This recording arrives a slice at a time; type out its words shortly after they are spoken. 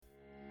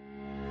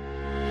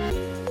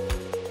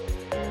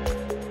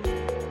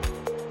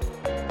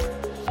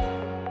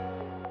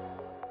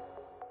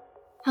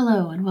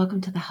and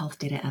welcome to the Health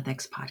Data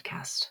Ethics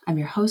Podcast. I'm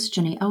your host,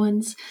 Jenny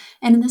Owens,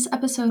 and in this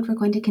episode, we're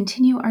going to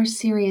continue our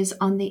series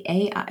on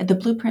the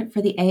blueprint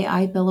for the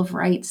AI Bill of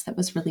Rights that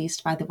was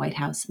released by the White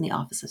House and the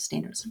Office of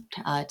Standards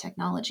and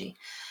Technology.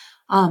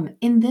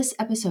 In this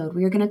episode,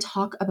 we are going to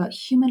talk about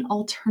human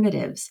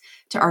alternatives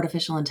to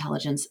artificial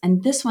intelligence,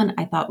 and this one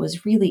I thought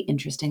was really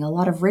interesting. A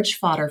lot of rich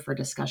fodder for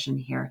discussion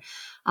here.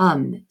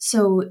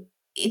 So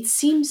it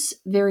seems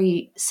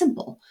very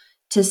simple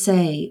to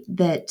say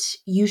that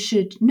you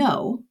should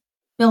know,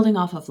 building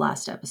off of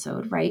last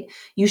episode, right?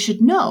 You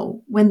should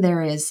know when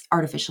there is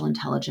artificial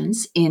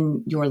intelligence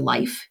in your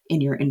life,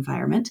 in your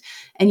environment,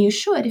 and you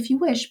should, if you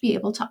wish, be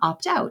able to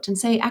opt out and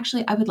say,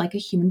 actually, I would like a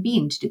human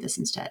being to do this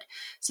instead.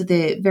 So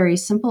the very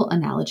simple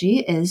analogy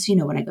is,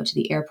 when I go to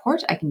the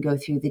airport, I can go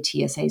through the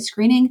TSA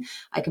screening,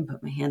 I can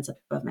put my hands up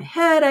above my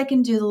head, I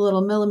can do the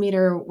little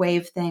millimeter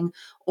wave thing,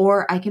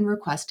 or I can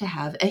request to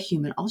have a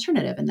human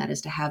alternative, and that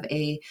is to have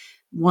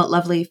one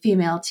lovely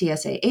female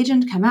TSA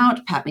agent come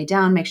out, pat me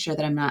down, make sure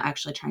that I'm not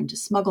actually trying to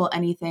smuggle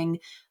anything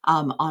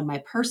on my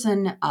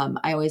person.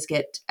 I always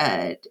get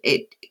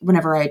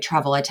whenever I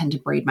travel, I tend to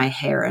braid my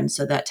hair, and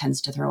so that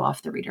tends to throw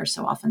off the reader.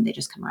 So often they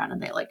just come around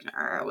and they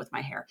with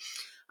my hair.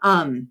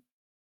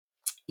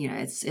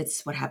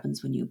 It's what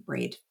happens when you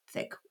braid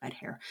thick wet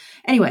hair.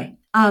 Anyway,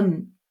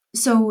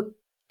 so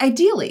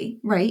ideally,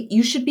 right,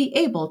 you should be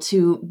able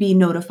to be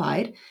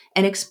notified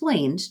and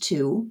explained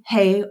to,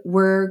 hey,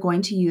 we're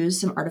going to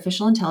use some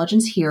artificial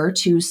intelligence here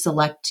to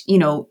select,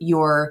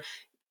 your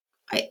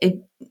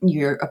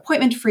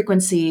appointment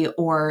frequency,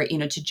 or,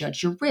 to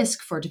judge your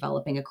risk for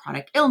developing a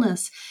chronic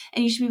illness.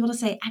 And you should be able to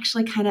say,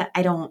 actually, kind of,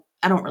 I don't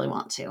really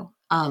want to.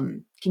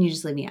 Can you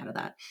just leave me out of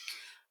that?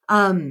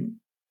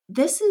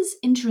 This is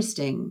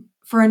interesting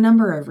for a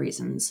number of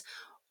reasons.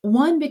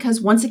 One,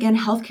 because once again,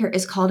 healthcare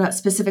is called out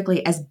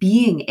specifically as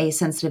being a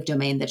sensitive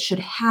domain that should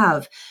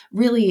have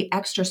really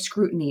extra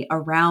scrutiny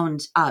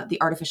around the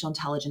artificial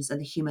intelligence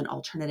and the human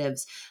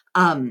alternatives,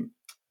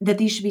 that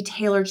these should be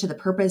tailored to the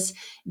purpose,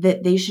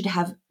 that they should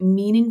have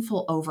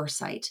meaningful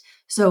oversight.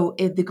 So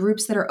if the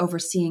groups that are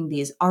overseeing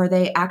these, are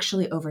they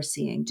actually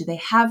overseeing? Do they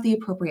have the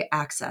appropriate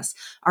access?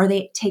 Are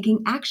they taking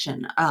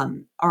action?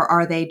 Or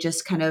are they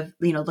just kind of,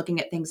 looking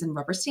at things and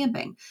rubber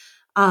stamping?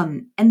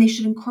 And they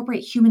should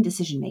incorporate human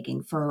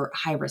decision-making for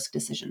high-risk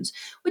decisions,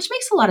 which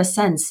makes a lot of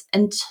sense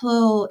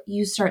until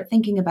you start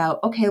thinking about,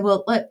 okay,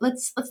 well,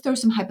 let's throw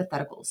some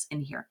hypotheticals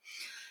in here.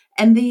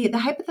 And the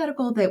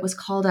hypothetical that was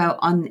called out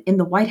in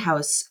the White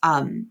House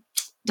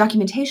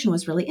documentation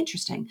was really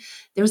interesting.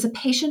 There was a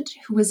patient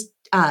who was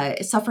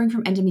suffering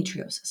from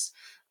endometriosis.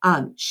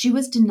 She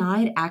was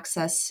denied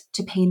access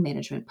to pain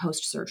management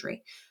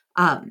post-surgery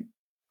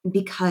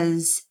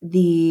because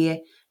the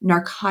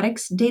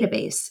narcotics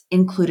database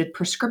included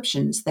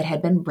prescriptions that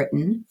had been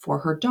written for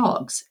her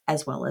dogs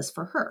as well as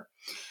for her.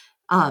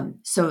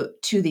 So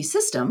to the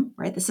system,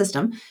 right,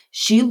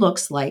 she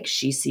looks like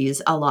she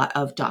sees a lot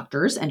of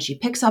doctors and she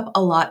picks up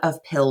a lot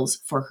of pills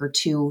for her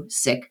two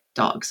sick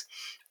dogs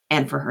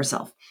and for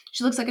herself.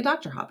 She looks like a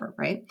doctor hopper,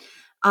 right?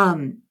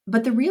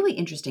 But the really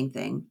interesting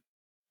thing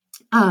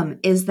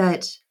is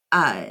that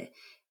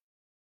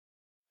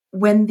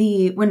when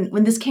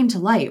this came to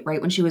light, right,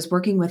 when she was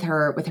working with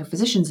her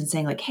physicians and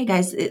saying like, hey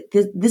guys,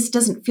 this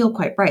doesn't feel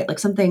quite right, like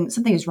something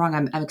is wrong,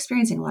 I'm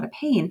experiencing a lot of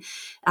pain,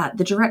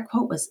 the direct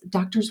quote was,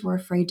 doctors were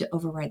afraid to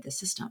override the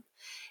system.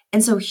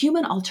 And so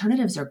human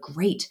alternatives are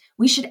great.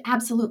 We should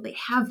absolutely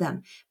have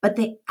them, but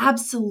they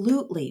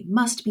absolutely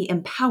must be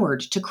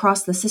empowered to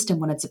cross the system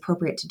when it's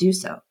appropriate to do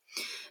so.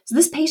 So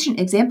this patient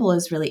example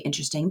is really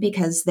interesting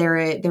because there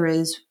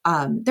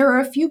are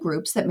a few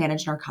groups that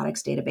manage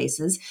narcotics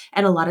databases,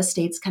 and a lot of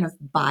states kind of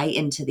buy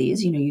into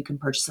these. You can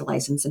purchase a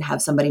license and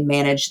have somebody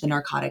manage the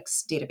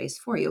narcotics database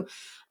for you.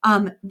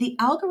 The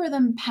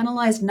algorithm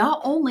penalized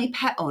not only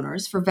pet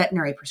owners for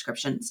veterinary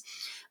prescriptions,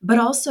 but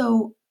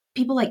also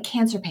people like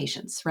cancer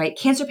patients, right?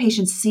 Cancer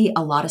patients see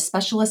a lot of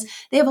specialists.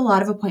 They have a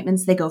lot of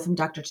appointments. They go from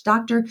doctor to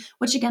doctor,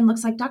 which again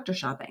looks like doctor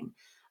shopping.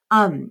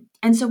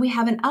 And so we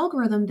have an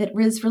algorithm that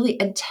is really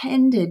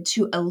intended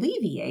to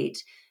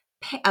alleviate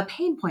a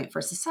pain point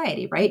for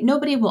society, right?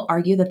 Nobody will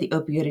argue that the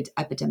opioid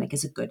epidemic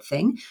is a good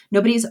thing.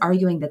 Nobody's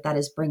arguing that that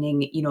is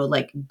bringing,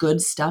 like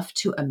good stuff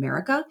to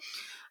America.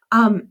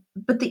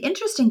 But the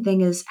interesting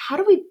thing is, how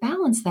do we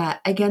balance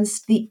that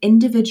against the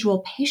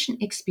individual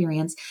patient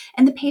experience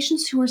and the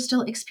patients who are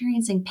still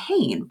experiencing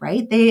pain,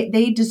 right?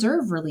 They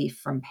deserve relief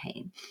from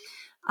pain.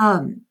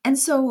 And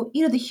so,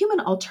 the human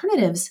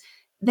alternatives,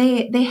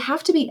 they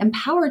have to be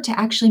empowered to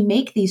actually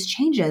make these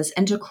changes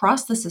and to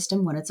cross the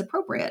system when it's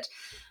appropriate.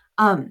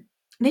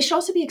 They should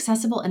also be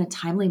accessible in a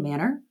timely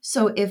manner.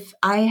 So if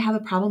I have a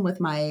problem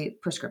with my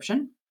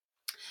prescription,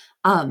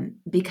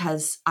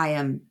 because I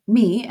am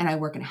me and I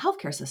work in a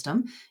healthcare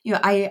system,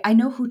 I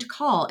know who to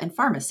call in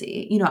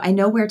pharmacy. I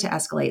know where to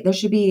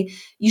escalate.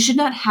 You should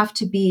not have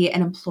to be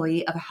an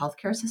employee of a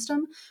healthcare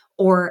system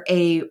or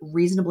a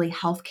reasonably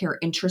healthcare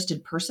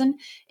interested person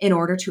in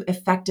order to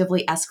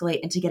effectively escalate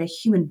and to get a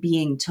human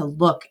being to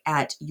look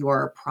at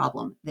your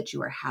problem that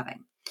you are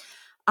having.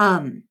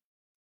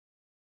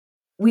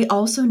 we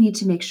also need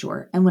to make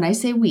sure, and when I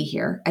say we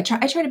here, I try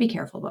to be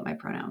careful about my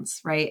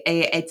pronouns, right?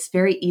 It's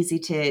very easy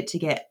to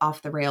get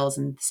off the rails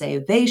and say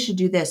they should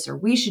do this or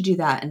we should do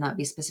that and not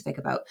be specific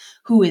about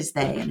who is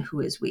they and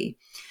who is we.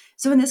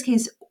 So in this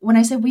case, when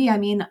I say we, I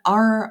mean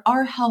our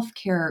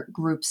healthcare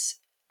groups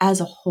as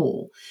a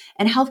whole,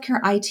 and healthcare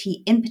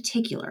IT in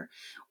particular.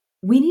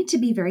 We need to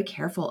be very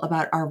careful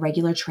about our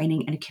regular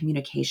training and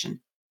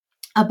communication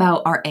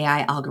about our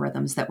AI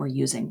algorithms that we're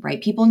using,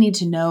 right? People need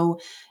to know,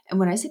 and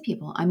when I say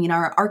people, I mean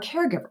our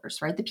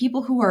caregivers, right? The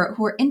people who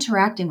are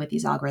interacting with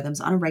these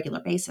algorithms on a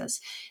regular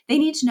basis. They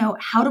need to know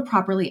how to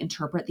properly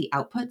interpret the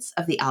outputs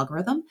of the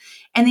algorithm,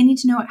 and they need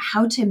to know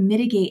how to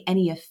mitigate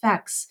any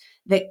effects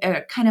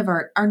that kind of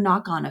are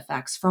knock-on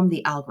effects from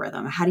the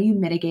algorithm. How do you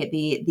mitigate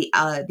the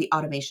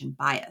automation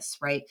bias,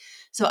 right?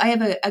 So I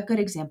have a good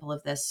example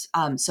of this.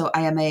 So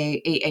I am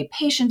a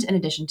patient in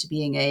addition to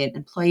being an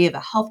employee of a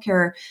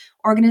healthcare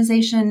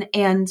organization.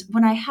 And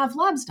when I have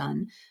labs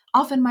done,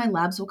 often my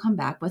labs will come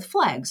back with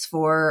flags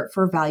for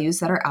values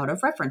that are out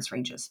of reference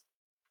ranges.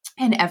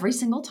 And every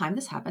single time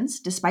this happens,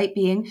 despite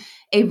being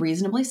a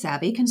reasonably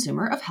savvy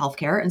consumer of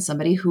healthcare and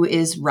somebody who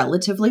is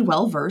relatively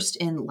well versed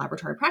in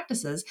laboratory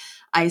practices,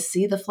 I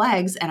see the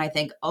flags and I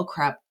think, oh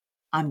crap,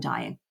 I'm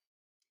dying.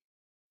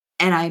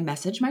 And I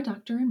message my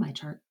doctor in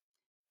MyChart.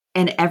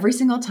 And every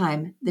single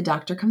time the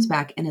doctor comes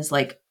back and is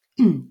like,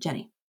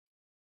 Jenny,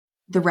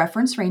 the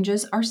reference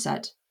ranges are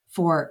set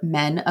for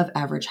men of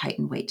average height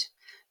and weight.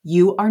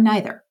 You are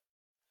neither.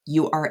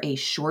 You are a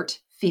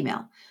short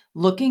female.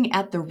 Looking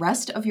at the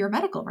rest of your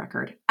medical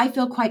record, I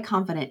feel quite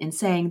confident in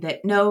saying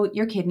that no,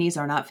 your kidneys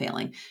are not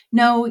failing.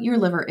 No, your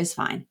liver is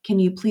fine. Can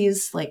you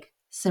please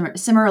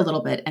simmer a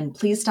little bit and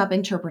please stop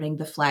interpreting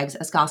the flags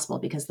as gospel,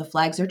 because the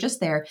flags are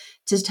just there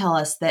to tell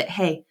us that,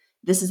 hey,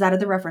 this is out of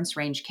the reference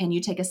range. Can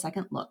you take a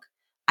second look?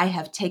 I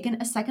have taken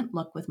a second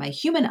look with my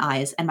human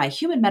eyes and my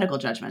human medical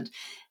judgment,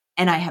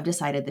 and I have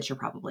decided that you're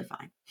probably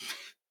fine.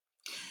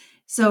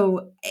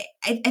 So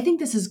I think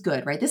this is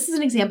good, right? This is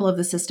an example of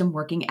the system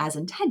working as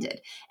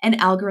intended. An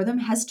algorithm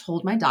has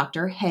told my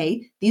doctor,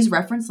 hey, these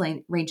reference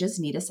ranges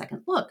need a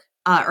second look,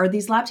 or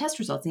these lab test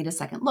results need a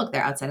second look.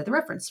 They're outside of the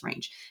reference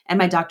range. And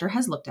my doctor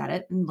has looked at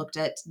it and looked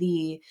at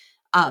the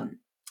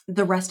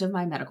rest of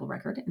my medical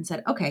record and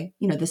said, okay,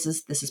 this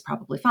is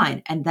probably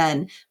fine. And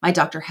then my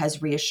doctor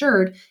has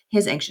reassured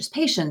his anxious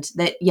patient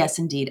that yes,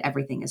 indeed,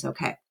 everything is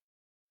okay.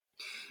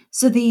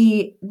 So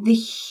the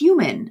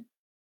human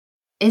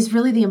is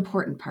really the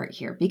important part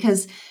here,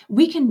 because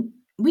we can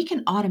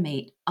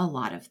automate a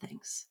lot of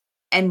things,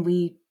 and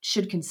we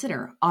should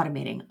consider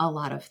automating a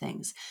lot of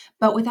things.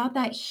 But without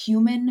that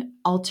human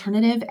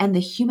alternative and the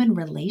human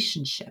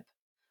relationship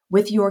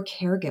with your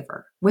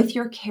caregiver, with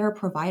your care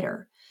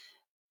provider,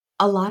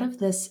 a lot of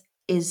this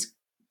is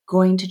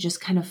going to just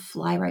kind of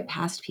fly right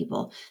past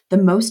people. The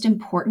most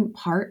important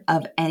part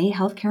of any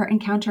healthcare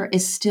encounter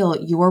is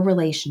still your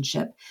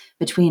relationship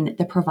between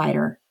the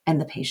provider and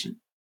the patient.